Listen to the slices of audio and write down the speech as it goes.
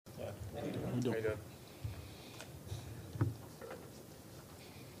How you doing?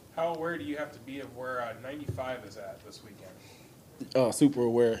 How aware do you have to be of where 95 is at this weekend? Super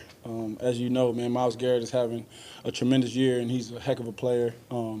aware. As you know, man, Myles Garrett is having a tremendous year, and he's a heck of a player.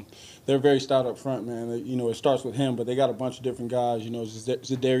 They're very stout up front, man. It starts with him, but they got a bunch of different guys.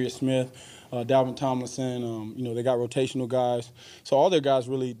 Zadarius Smith, Dalvin Tomlinson. They got rotational guys. So all their guys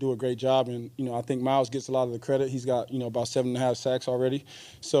really do a great job, and I think Myles gets a lot of the credit. He's got about 7.5 sacks already.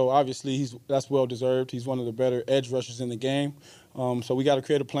 So obviously that's well deserved. He's one of the better edge rushers in the game. So we got to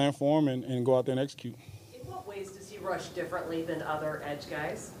create a plan for him and go out there and execute. In what ways does he rush differently than other edge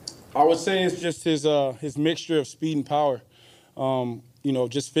guys? I would say it's just his mixture of speed and power.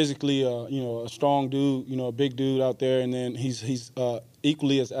 Just physically, a strong dude, a big dude out there, and then he's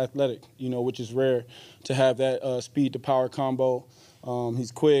equally as athletic, which is rare to have that speed to power combo.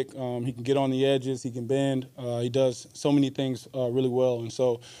 He's quick. He can get on the edges. He can bend. He does so many things really well. And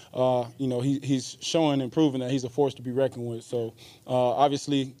so, he's showing and proving that he's a force to be reckoned with. So,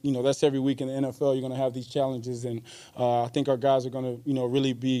 obviously, that's every week in the NFL. You're going to have these challenges. And I think our guys are going to,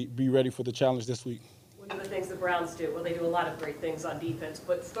 really be ready for the challenge this week. One of the things the Browns do, well, they do a lot of great things on defense,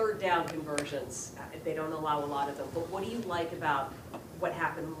 but third down conversions, they don't allow a lot of them. But what do you like about what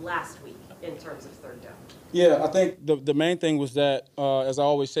happened last week in terms of third down? Yeah, I think the main thing was that, as I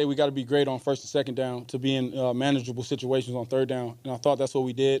always say, we got to be great on first and second down to be in manageable situations on third down. And I thought that's what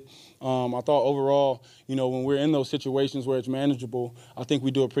we did. I thought overall, when we're in those situations where it's manageable, I think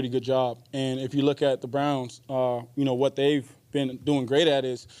we do a pretty good job. And if you look at the Browns, what they've been doing great at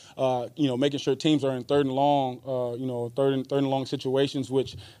is, making sure teams are in third and long, third and long situations,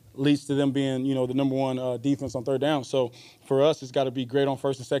 which leads to them being, the number one defense on third down. So for us, it's got to be great on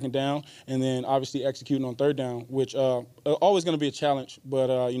first and second down, and then obviously executing on third down, which always going to be a challenge. But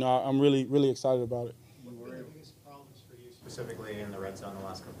I'm really, really excited about it. What were the biggest problems for you specifically in the red zone the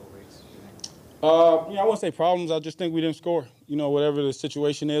last couple of weeks? I wouldn't say problems. I just think we didn't score. Whatever the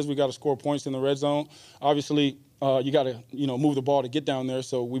situation is, we got to score points in the red zone. Obviously, you got to, move the ball to get down there.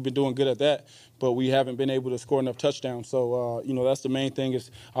 So we've been doing good at that, but we haven't been able to score enough touchdowns. So, that's the main thing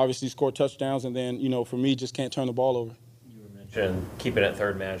is obviously score touchdowns. And then, for me, just can't turn the ball over. You mentioned keeping it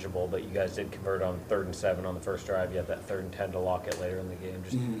third manageable, but you guys did convert on 3rd and 7 on the first drive. You had that 3rd and 10 to lock it later in the game.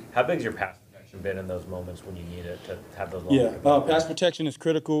 Just how big is your pass protection been in those moments when you need it to have those long? Yeah, pass protection is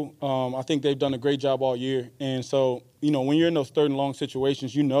critical. I think they've done a great job all year. And so, when you're in those third and long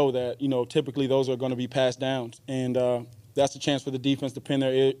situations, that, typically those are going to be pass downs. And that's a chance for the defense to pin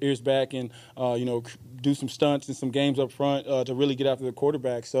their ears back and, do some stunts and some games up front to really get after the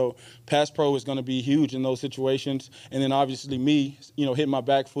quarterback. So pass pro is going to be huge in those situations. And then obviously me, hitting my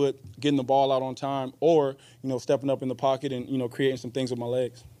back foot, getting the ball out on time, or, stepping up in the pocket and, creating some things with my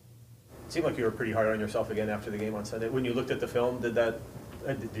legs. It seemed like you were pretty hard on yourself again after the game on Sunday. When you looked at the film, did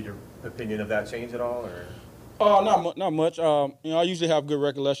your opinion of that change at all? Or? Not much. I usually have good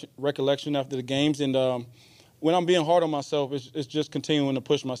recollection after the games, and when I'm being hard on myself, it's just continuing to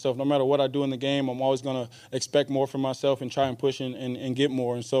push myself. No matter what I do in the game, I'm always going to expect more from myself and try and push and get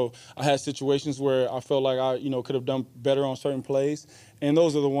more. And so I had situations where I felt like I, could have done better on certain plays, and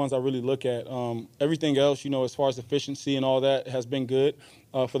those are the ones I really look at. Everything else, as far as efficiency and all that, has been good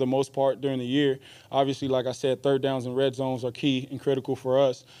for the most part during the year. Obviously, like I said, third downs and red zones are key and critical for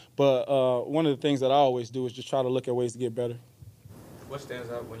us. But one of the things that I always do is just try to look at ways to get better. What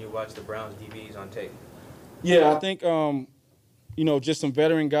stands out when you watch the Browns DBs on tape? Yeah, I think, just some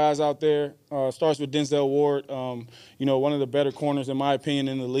veteran guys out there. Starts with Denzel Ward, one of the better corners, in my opinion,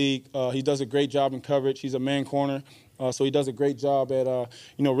 in the league. He does a great job in coverage. He's a man corner. So he does a great job at,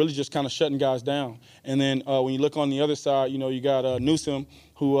 really just kind of shutting guys down. And then when you look on the other side, you got Newsome,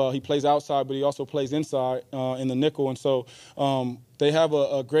 who he plays outside, but he also plays inside in the nickel. And so they have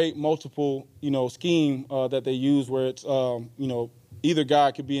a great multiple, scheme that they use where it's, either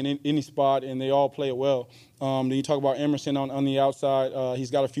guy could be in any spot, and they all play it well. Then you talk about Emerson on the outside.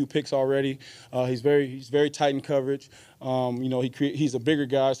 He's got a few picks already. He's very tight in coverage. He's a bigger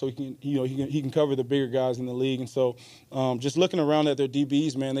guy, so he can cover the bigger guys in the league. And so, just looking around at their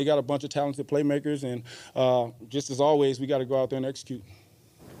DBs, man, they got a bunch of talented playmakers, and just as always, we got to go out there and execute.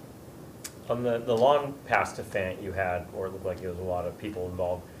 On the long pass to Fant you had, or it looked like there was a lot of people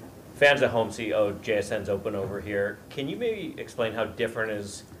involved. Fans at home see, JSN's open over here. Can you maybe explain how different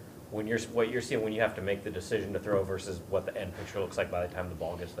is what you're seeing when you have to make the decision to throw versus what the end picture looks like by the time the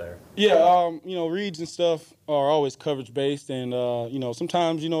ball gets there. Yeah, reads and stuff are always coverage based, and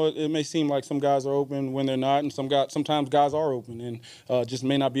sometimes it may seem like some guys are open when they're not, and sometimes guys are open and just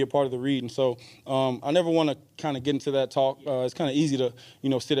may not be a part of the read. And so I never want to kind of get into that talk. It's kind of easy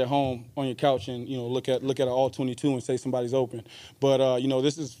to sit at home on your couch and look at an all 22 and say somebody's open. But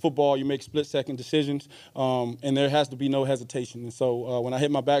this is football. You make split second decisions, and there has to be no hesitation. And so when I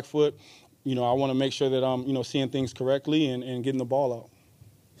hit my back foot, I want to make sure that I'm seeing things correctly and getting the ball out.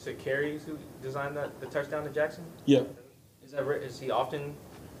 You said Carey's who designed the touchdown to Jackson? Yeah. Is he often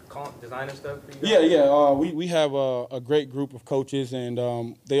designing stuff for you guys? Yeah. We have a great group of coaches,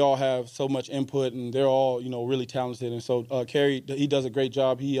 and they all have so much input, and they're all really talented. And so Carey, he does a great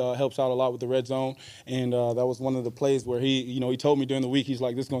job. He helps out a lot with the red zone, and that was one of the plays where he told me during the week, he's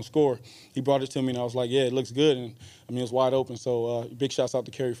like, "This is gonna score." He brought it to me, and I was like, "Yeah, it looks good," and I mean it's wide open. So big shouts out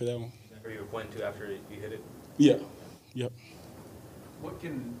to Carey for that one. Or you were pointing to after you hit it? Yeah. Yep. What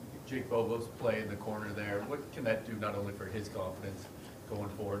can Jake Bobo's play in the corner there? What can that do not only for his confidence going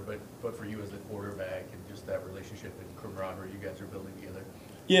forward, but for you as the quarterback and just that relationship and camaraderie you guys are building together?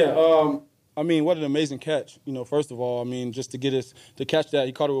 Yeah. I mean, what an amazing catch. First of all, I mean, just to catch that,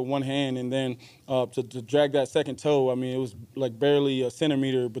 he caught it with one hand, and then to drag that second toe, I mean, it was like barely a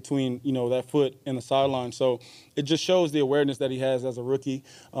centimeter between, that foot and the sideline. So it just shows the awareness that he has as a rookie,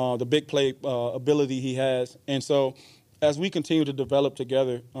 the big play ability he has. And so as we continue to develop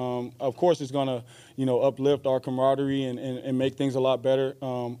together, of course it's going to, uplift our camaraderie and make things a lot better.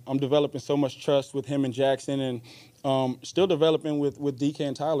 I'm developing so much trust with him and Jackson, and still developing with DK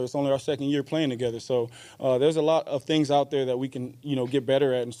and Tyler. It's only our second year playing together. So there's a lot of things out there that we can, get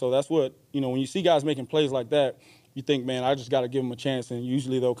better at. And so that's what, when you see guys making plays like that, you think, man, I just got to give them a chance, and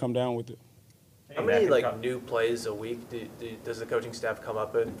usually they'll come down with it. How many new plays a week does the coaching staff come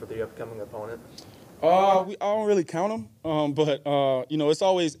up with for the upcoming opponent? I don't really count them, but it's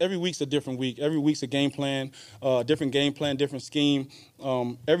always every week's a different week. Every week's a game plan, different scheme.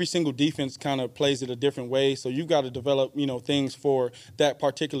 Every single defense kind of plays it a different way, so you've got to develop things for that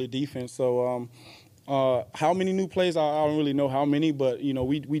particular defense. So how many new plays? I don't really know how many, but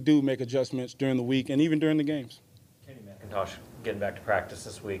we do make adjustments during the week and even during the games. Kenny McIntosh, getting back to practice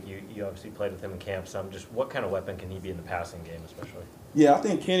this week, you obviously played with him in camp some. Just what kind of weapon can he be in the passing game, especially? Yeah, I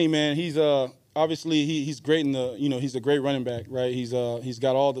think Kenny, man, he's obviously he's great in the he's a great running back, right? He's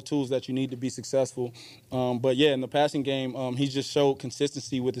got all the tools that you need to be successful. But yeah, in the passing game, he's just showed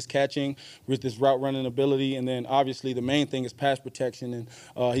consistency with his catching, with his route running ability, and then obviously the main thing is pass protection.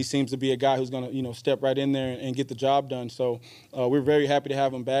 And he seems to be a guy who's going to step right in there and get the job done. So we're very happy to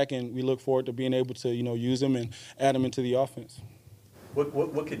have him back, and we look forward to being able to use him and add him into the offense.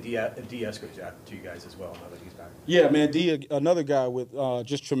 What could DS go to you guys as well now that he's back? Yeah, man, D, another guy with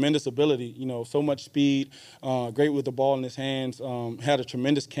just tremendous ability, so much speed, great with the ball in his hands, had a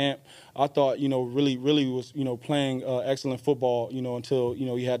tremendous camp. I thought, really was, playing excellent football, until,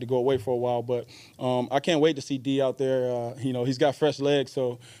 he had to go away for a while. But I can't wait to see D out there. He's got fresh legs,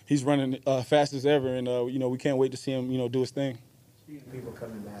 so he's running fast as ever. And, we can't wait to see him, do his thing. Speaking of people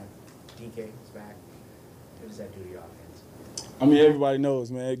coming back, DK is back. What does that do to your offense? I mean, everybody knows,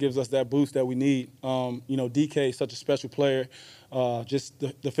 man. It gives us that boost that we need. DK is such a special player. Just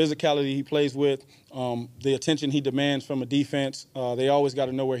the physicality he plays with, the attention he demands from a defense. They always got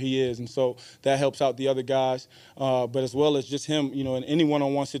to know where he is, and so that helps out the other guys. But as well as just him, in any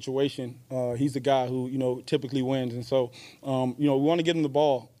one-on-one situation, he's the guy who, typically wins. And so, we want to get him the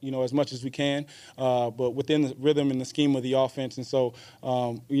ball, as much as we can, but within the rhythm and the scheme of the offense. And so,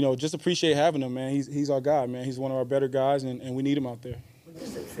 just appreciate having him, man. He's our guy, man. He's one of our better guys, and we need him out there. What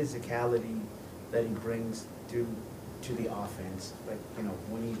is the physicality that he brings to the offense? Like,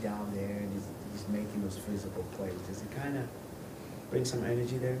 when he's down there and he's making those physical plays, does it kind of bring some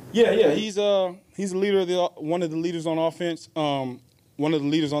energy there? Yeah. He's a leader, one of the leaders on offense, one of the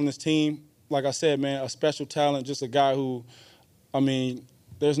leaders on this team. Like I said, man, a special talent, just a guy who,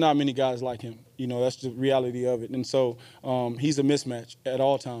 there's not many guys like him. That's the reality of it. And so he's a mismatch at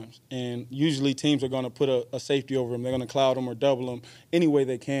all times. And usually teams are going to put a safety over him. They're going to cloud him or double him any way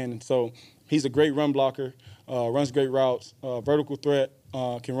they can. And so he's a great run blocker, runs great routes, vertical threat,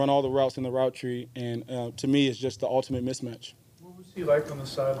 can run all the routes in the route tree. And to me, it's just the ultimate mismatch. What was he like on the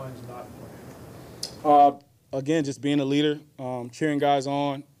sidelines not playing? Again, just being a leader, cheering guys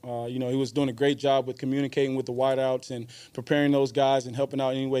on. He was doing a great job with communicating with the wideouts and preparing those guys and helping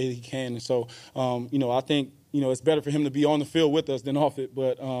out any way he can. And so, I think, it's better for him to be on the field with us than off it.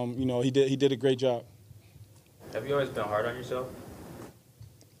 But, he did a great job. Have you always been hard on yourself?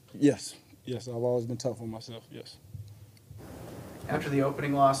 Yes, I've always been tough on myself, yes. after the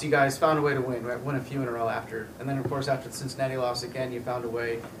opening loss, you guys found a way to win, right? Win a few in a row after. And then, of course, after the Cincinnati loss again, you found a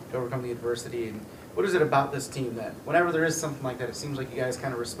way to overcome the adversity. And what is it about this team that whenever there is something like that, it seems like you guys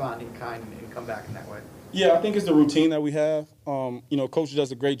kind of respond in kind and come back in that way? Yeah, I think it's the routine that we have. Coach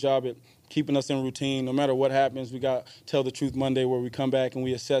does a great job at keeping us in routine. No matter what happens, we got Tell the Truth Monday where we come back and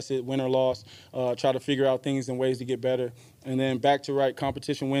we assess it, win or loss, try to figure out things and ways to get better. And then back to right,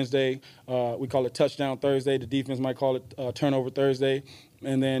 competition Wednesday. We call it touchdown Thursday. The defense might call it turnover Thursday.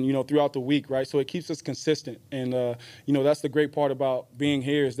 And then, throughout the week, right? So it keeps us consistent. And, that's the great part about being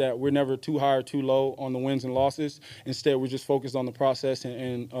here is that we're never too high or too low on the wins and losses. Instead, we're just focused on the process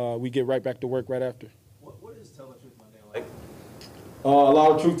and we get right back to work right after. What is Tell the Truth Monday like? A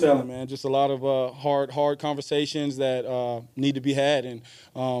lot of truth telling, man. Just a lot of hard conversations that need to be had. And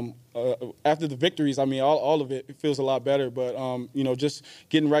after the victories, I mean, all of it feels a lot better. But, just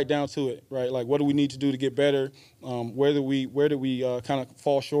getting right down to it, right? Like, what do we need to do to get better? Where do we kind of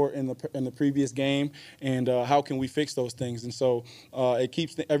fall short in the previous game? And how can we fix those things? And so it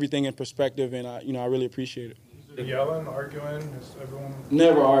keeps everything in perspective, and I really appreciate it. Is it yelling, arguing? Is everyone?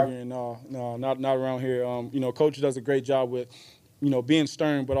 Never arguing, no, not around here. Coach does a great job with, being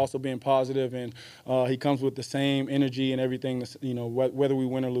stern, but also being positive, and he comes with the same energy and everything, whether we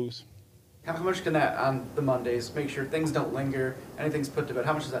win or lose. How much can that, on the Mondays, make sure things don't linger, anything's put to bed?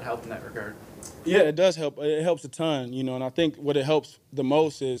 How much does that help in that regard? Yeah, it does help. It helps a ton, and I think what it helps the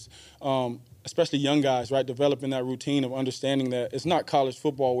most is especially young guys, right, developing that routine of understanding that it's not college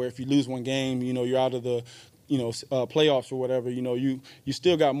football where if you lose one game, you're out of the playoffs or whatever. You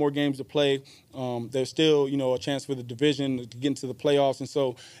still got more games to play. There's still, a chance for the division to get into the playoffs. And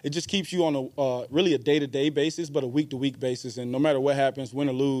so it just keeps you on really a day-to-day basis, but a week-to-week basis. And no matter what happens, win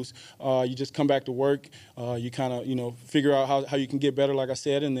or lose, you just come back to work. You kind of, figure out how you can get better, like I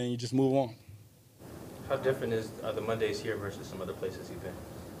said, and then you just move on. How different is the Mondays here versus some other places you've been?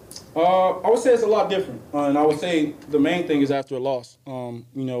 I would say it's a lot different. And I would say the main thing is after a loss.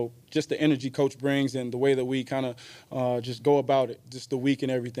 Just the energy coach brings and the way that we kind of just go about it, just the week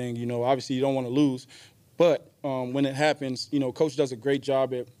and everything. Obviously you don't want to lose. But when it happens, coach does a great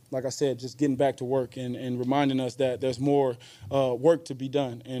job at, like I said, just getting back to work and reminding us that there's more work to be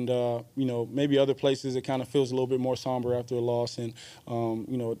done. And, maybe other places it kind of feels a little bit more somber after a loss. And,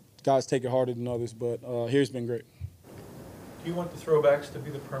 guys take it harder than others. But here's been great. Do you want the throwbacks to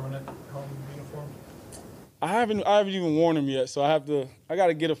be the permanent home uniform? I haven't even worn them yet, so I got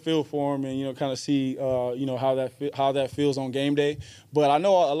to get a feel for them and kind of see how that feels on game day. But I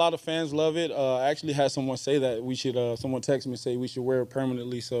know a lot of fans love it. I actually had someone say that we should. Someone text me and say we should wear it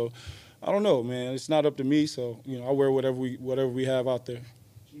permanently. So I don't know, man. It's not up to me. So I wear whatever we have out there.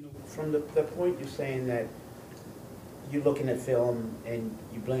 From the point you're saying that you're looking at film and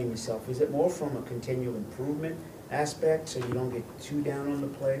you blame yourself, is it more from a continual improvement aspect, so you don't get too down on the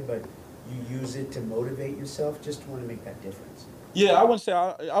play, but you use it to motivate yourself? Just want to make that difference. Yeah, I wouldn't say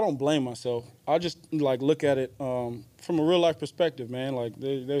I don't blame myself. I just look at it from a real life perspective, man. Like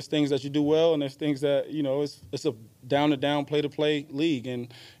there's things that you do well, and there's things that it's a down to down, play to play league,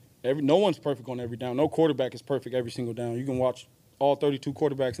 and no one's perfect on every down. No quarterback is perfect every single down. You can watch all 32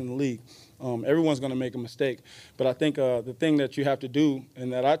 quarterbacks in the league. Everyone's going to make a mistake. But I think the thing that you have to do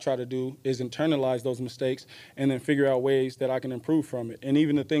and that I try to do is internalize those mistakes and then figure out ways that I can improve from it. And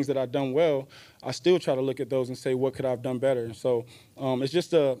even the things that I've done well, I still try to look at those and say, what could I have done better? And so it's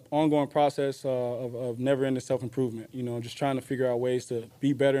just an ongoing process of never-ending self-improvement. Just trying to figure out ways to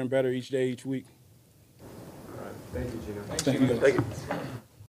be better and better each day, each week. All right. Thank you, Geno. Thank you.